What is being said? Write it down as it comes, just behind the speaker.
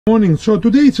Morning. So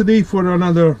today it's a day for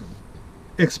another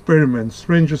experiment,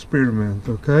 strange experiment.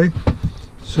 Okay,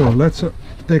 so let's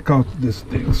take out these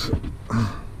things.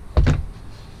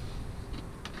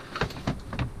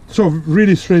 So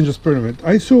really strange experiment.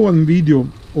 I saw one video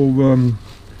of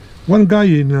one guy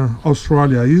in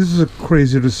Australia. He's a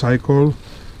crazy recycle.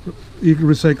 He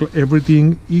recycle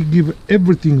everything. He give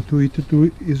everything to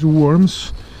his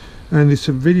worms, and it's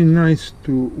very nice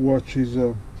to watch his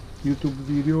YouTube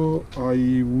video.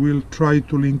 I will try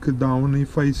to link it down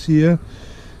if I see it.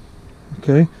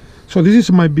 Okay, so this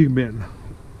is my big bin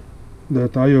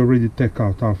that I already take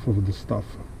out half of the stuff.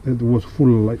 It was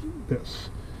full like this.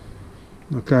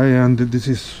 Okay, and this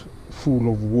is full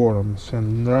of worms,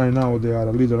 and right now they are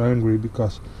a little angry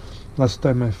because last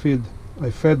time I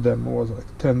fed them was like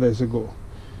 10 days ago,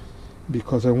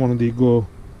 because I wanted to go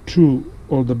through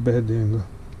all the bedding.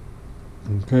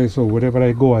 Okay, so wherever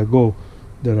I go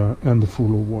there are handful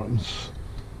of worms.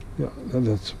 Yeah, and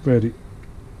it's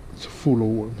full of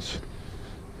worms.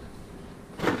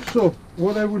 So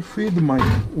what I will feed my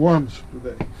worms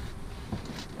today.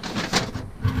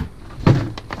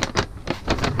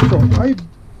 So I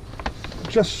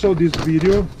just saw this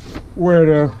video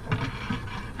where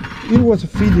he was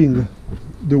feeding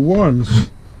the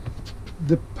worms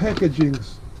the packaging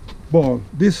ball,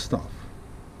 this stuff.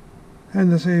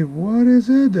 And I say, what is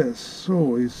it?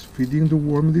 So he's feeding the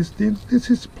worm this thing. This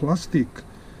is plastic.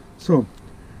 So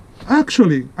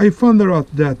actually I found out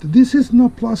that this is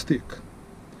not plastic.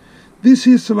 This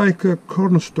is like a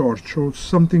cornstarch or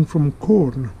something from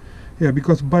corn. Yeah,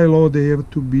 because by law they have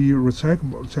to be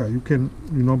recyclable. So you can,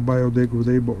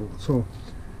 biodegradable. So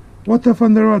what I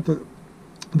found out,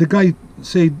 the guy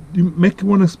said, you make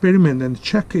one experiment and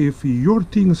check if your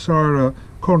things are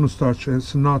cornstarch and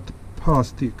it's not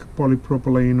plastic,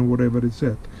 polypropylene, whatever it's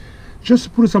at.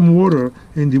 Just put some water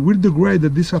and it will degrade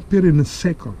and disappear in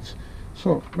seconds.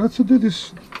 So let's do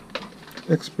this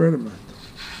experiment.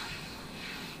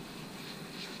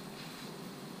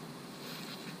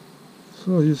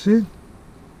 So you see,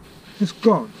 it's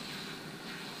gone.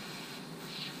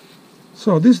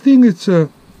 So this thing, it's a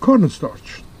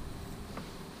cornstarch.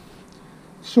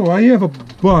 So I have a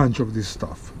bunch of this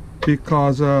stuff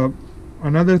because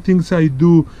another things I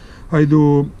do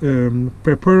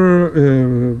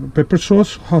pepper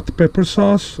sauce, hot pepper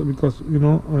sauce, because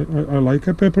I like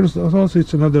a pepper sauce.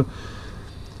 It's another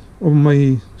of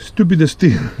my stupidest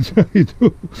things I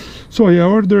do. So I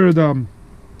ordered a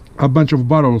bunch of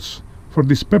bottles for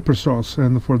this pepper sauce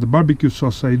and for the barbecue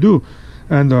sauce I do,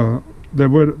 and there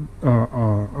were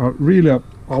really a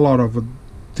lot of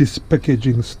this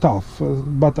packaging stuff,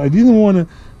 but I didn't want to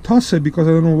toss it because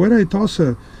I don't know where I toss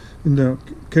it.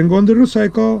 Can go on the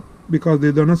recycle because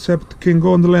they don't accept, can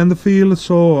go on the landfill.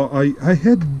 So I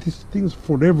had these things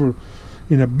forever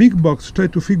in a big box, try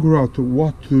to figure out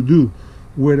what to do,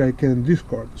 where I can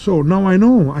discard. So now I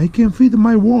know I can feed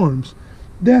my worms.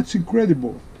 That's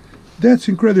incredible. That's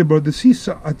incredible. This is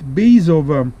at the base of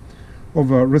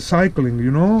recycling,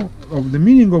 of the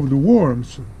meaning of the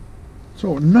worms.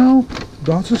 So now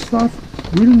that stuff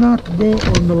will not go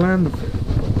on the landfill.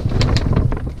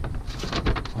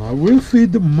 I will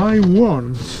feed my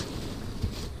worms.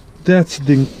 That's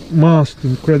the most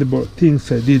incredible things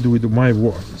I did with my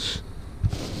worms.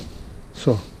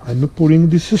 So I'm putting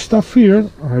this stuff here.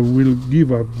 I will give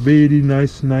a very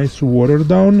nice water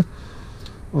down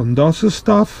on those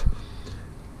stuff,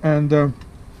 and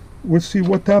we'll see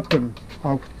what happened.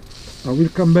 I will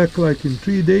come back like in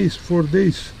 3 days, 4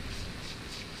 days,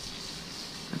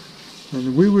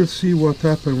 and we will see what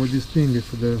happened with this thing,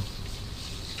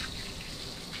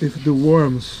 if the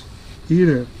worms eat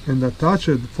it and attach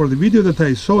it. For the video that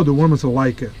I saw, the worms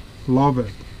like it, love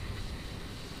it.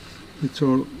 It's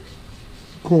all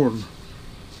corn-based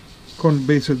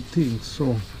things.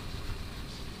 So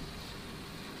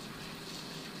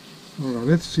alright,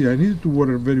 let's see. I need to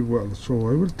water very well, so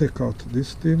I will take out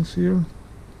these things here.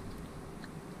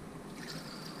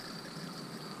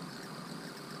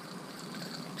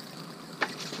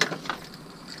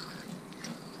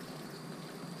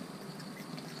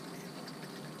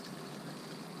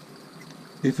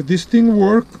 If this thing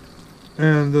work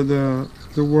and the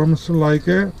worms like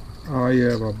it, I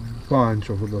have a bunch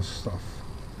of those stuff.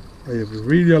 I have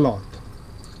really a lot.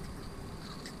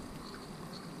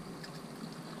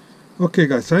 Okay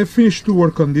guys, I finished to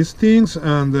work on these things,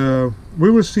 and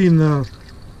we will see in 4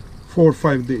 or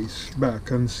 5 days back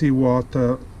and see how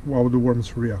the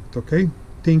worms react. Okay,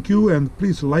 thank you, and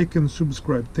please like and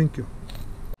subscribe. Thank you.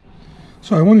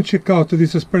 So I want to check out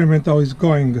this experiment, how it's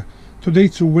going. Today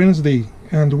it's Wednesday,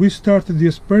 and we started the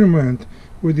experiment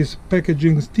with this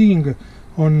packaging thing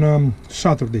on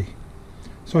Saturday.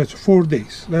 So it's 4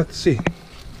 days. Let's see.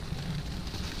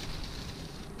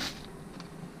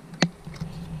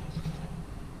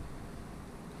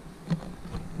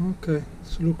 Okay,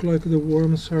 it looks like the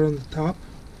worms are on the top.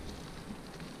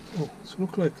 Oh, it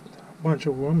looks like a bunch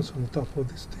of worms on the top of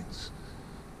these things.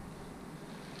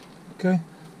 Okay,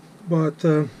 but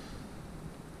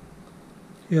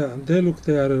yeah, they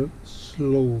are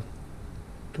slow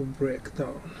to break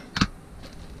down.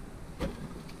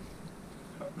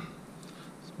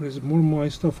 So it's more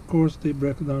moist, of course, they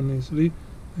break down easily.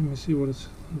 Let me see what is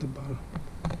on the bottom.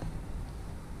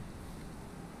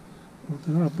 Well,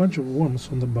 there are a bunch of worms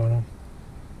on the bottom.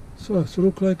 So it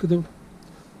looks like the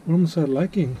worms are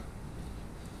liking.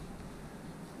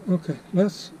 Okay,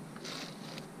 let's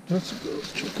go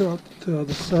check out the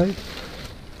other side.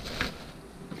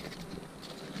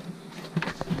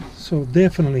 So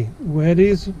definitely where it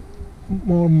is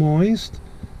more moist,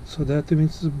 so that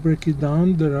means to break it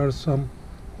down, there are some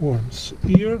worms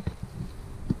here.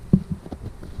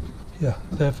 Yeah,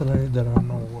 definitely there are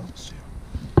no worms here.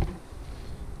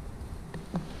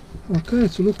 Okay,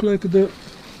 so look like the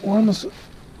worms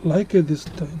like these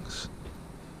things.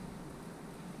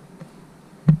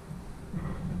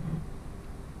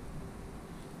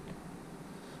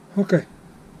 Okay,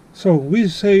 so we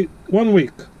say 1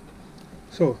 week.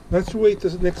 So let's wait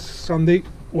till next Sunday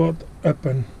what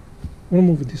happened. We'll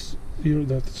move this here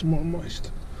that it's more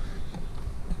moist.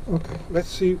 Okay, let's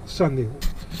see Sunday.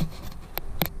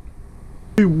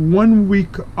 1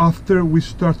 week after we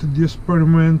started the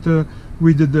experiment,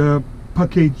 we did the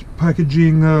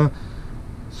packaging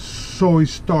soy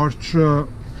starch or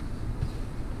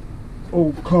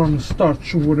corn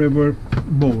starch, whatever,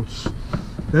 balls.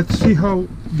 Let's see how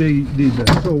they did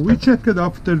that. So we checked it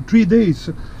after 3 days,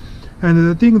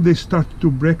 and I think they started to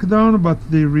break down, but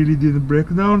they really didn't break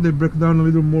down. They break down a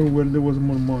little more where there was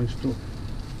more moisture.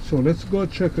 So let's go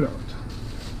check it out.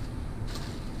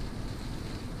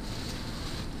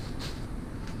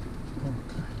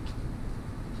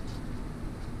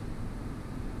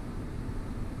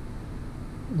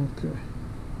 Okay,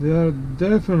 they are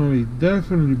definitely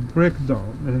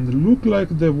breakdown, and look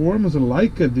like the worms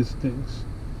like these things.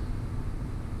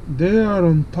 They are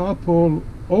on top all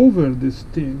over these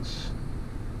things.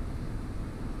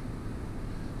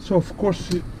 So of course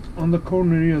on the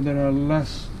corner here there are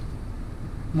less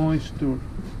moisture.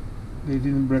 They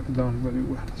didn't break down very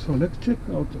well. So let's check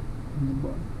out on the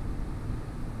bottom.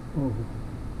 Oh,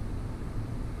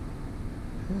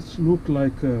 it looks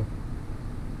like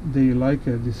they like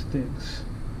these things.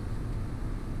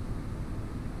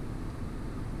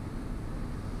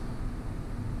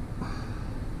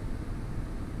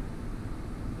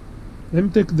 Let me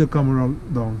take the camera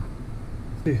down.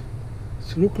 Okay.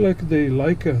 It looks like they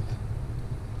like it,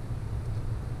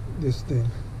 this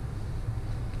thing.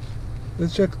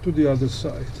 Let's check to the other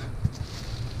side.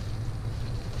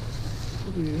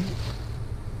 Okay.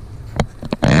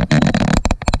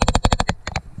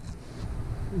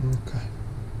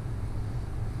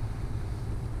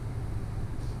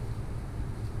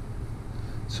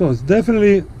 So it's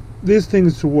definitely these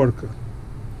things work.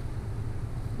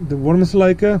 The worms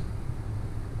like it.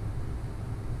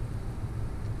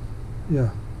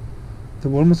 Yeah, the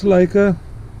worms like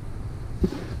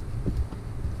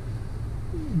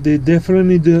they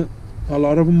definitely need a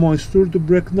lot of moisture to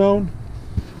break down.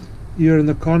 Here in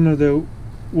the corner there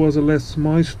was less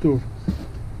moisture,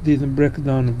 didn't break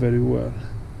down very well.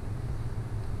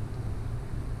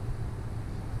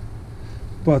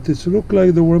 But it looks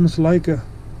like the worms like it.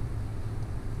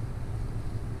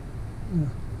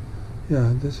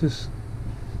 Yeah, this is,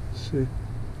 see,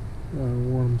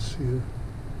 worms here.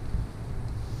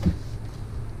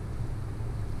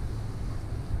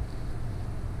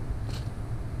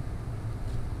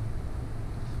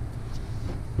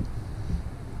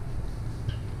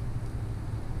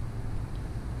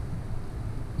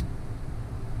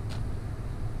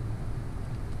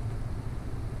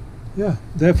 Yeah,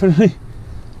 definitely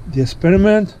the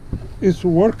experiment is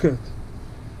working.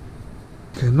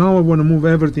 Okay, now I want to move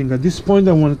everything. At this point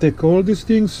I want to take all these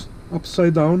things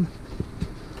upside down.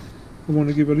 I want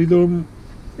to give a little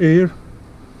air.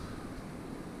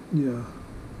 Yeah,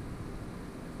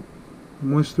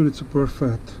 moisture is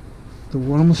perfect. The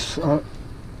worms are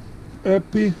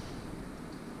happy.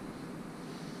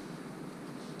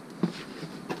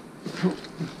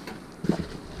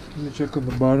 Let me check on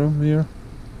the bottom here.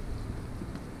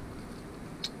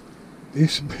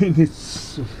 This bin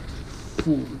is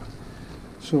full,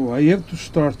 so I have to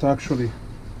start actually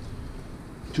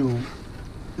to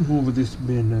move this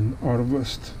bin and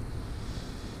harvest.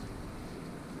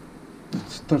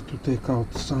 Start to take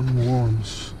out some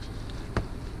worms.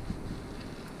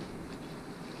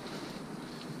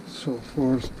 So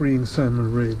for spring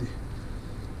salmon ready.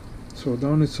 So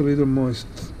down it's a little moist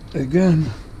again,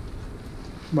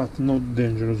 but not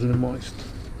dangerously moist.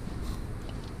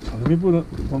 So let me put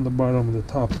it on the bottom, the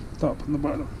top and the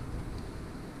bottom.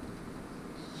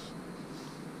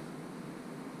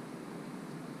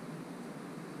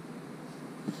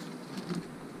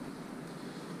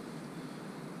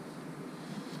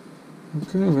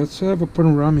 Okay, let's have a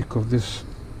panoramic of this,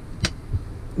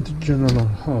 the general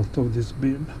health of this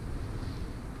bean.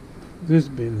 This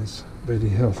bean is very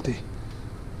healthy.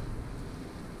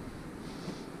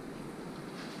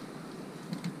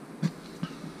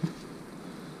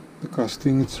 The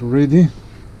casting is ready,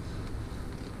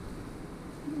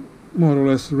 more or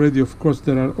less ready. Of course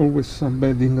there are always some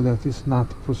bedding that is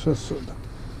not processed,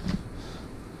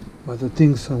 but the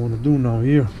things I want to do now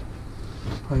here,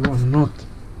 I want not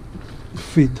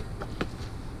feed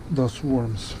those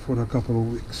worms for a couple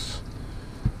of weeks.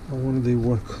 I want they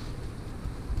work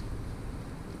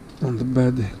on the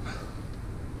bedding.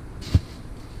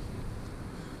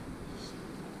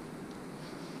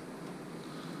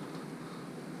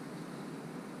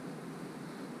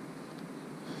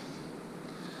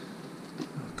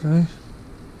 Okay.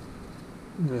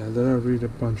 Yeah, there are really a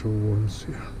bunch of worms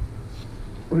here.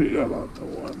 Really a lot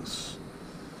of worms.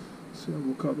 See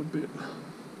avocado peel.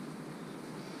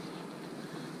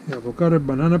 Yeah, avocado and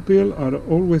banana peel are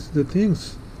always the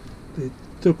things. They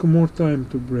took more time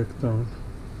to break down.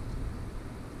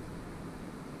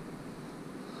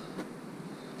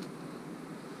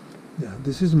 Yeah,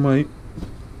 this is my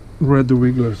red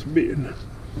wiggler's bean.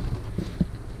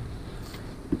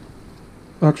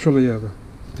 Actually, yeah,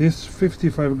 this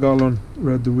 55-gallon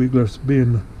red wiggler's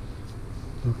bean.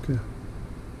 Okay.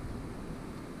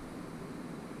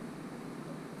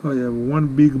 I have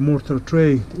one big mortar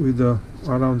tray with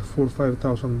around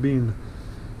 4,000-5,000 bean,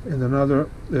 and another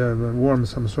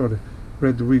worms. I'm sorry,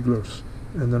 red wigglers,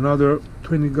 and another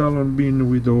 20-gallon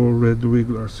bean with all red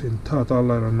wigglers. In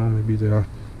total, I don't know, maybe they are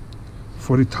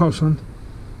 40,000.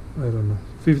 I don't know,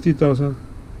 50,000,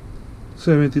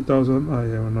 70,000. I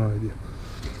have no idea.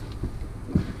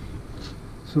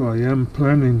 So I am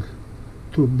planning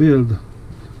to build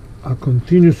a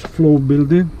continuous flow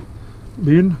building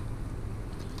bin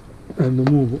and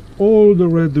move all the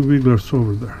red wigglers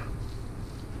over there.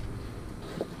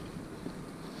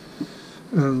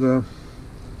 And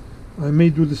I may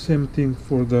do the same thing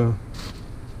for the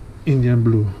Indian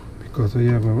blue, because I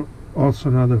have also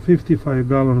another 55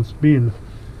 gallons bin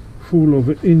full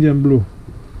of Indian blue,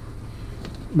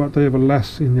 but I have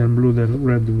less Indian blue than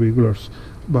red wigglers,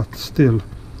 but still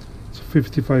it's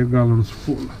 55 gallons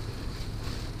full.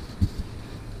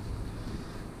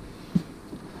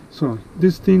 So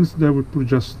these things they will put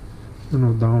just, you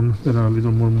know, down that are a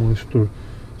little more moisture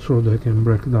so they can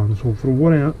break down. So from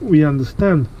what we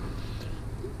understand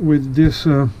with this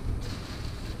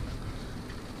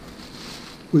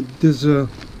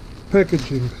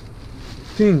packaging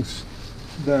things,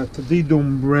 that they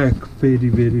don't break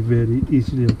very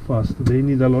easily and fast. They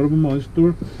need a lot of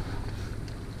moisture,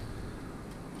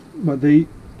 but they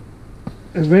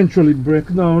eventually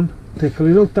break down, take a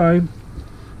little time.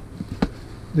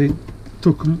 They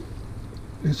took,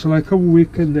 it's like a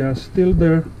week and they are still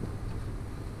there.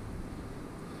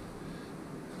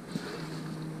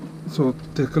 So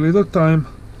take a little time,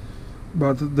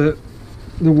 but the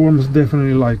worms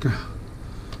definitely like it.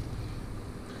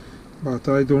 But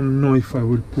I don't know if I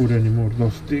will put any more of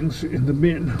those things in the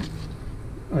bin.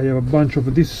 I have a bunch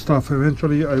of this stuff.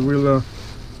 Eventually I will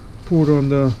put on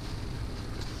the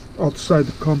outside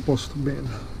compost bin.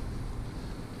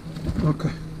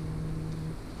 Okay.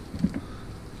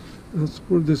 Let's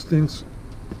put these things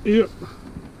here.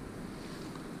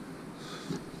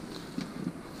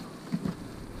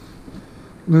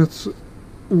 Let's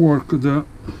work the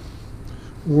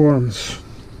worms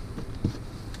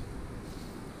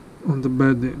on the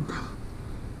bedding.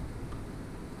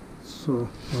 So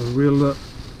I will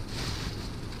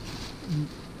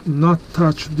not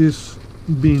touch this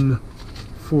bin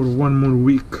for one more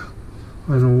week.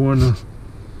 I don't wanna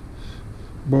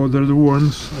bother the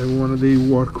worms. I want they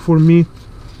work for me.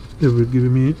 They will give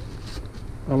me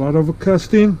a lot of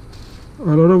casting, a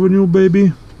lot of new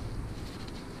baby.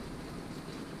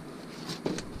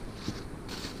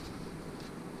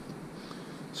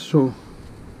 So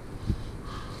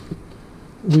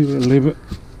we will leave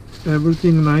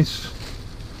everything nice.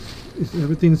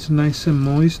 Everything's nice and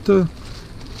moist, to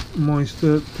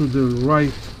the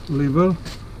right level.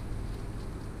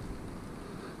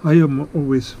 I am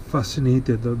always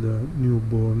fascinated of the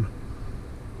newborn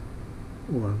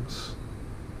worms.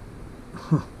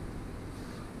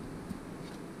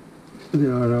 They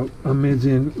are an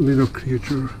amazing little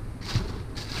creature.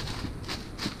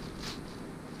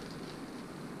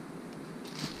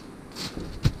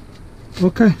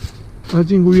 Okay, I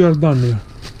think we are done here.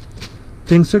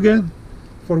 Thanks again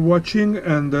for watching,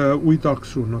 and we talk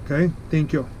soon. Okay,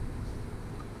 thank you.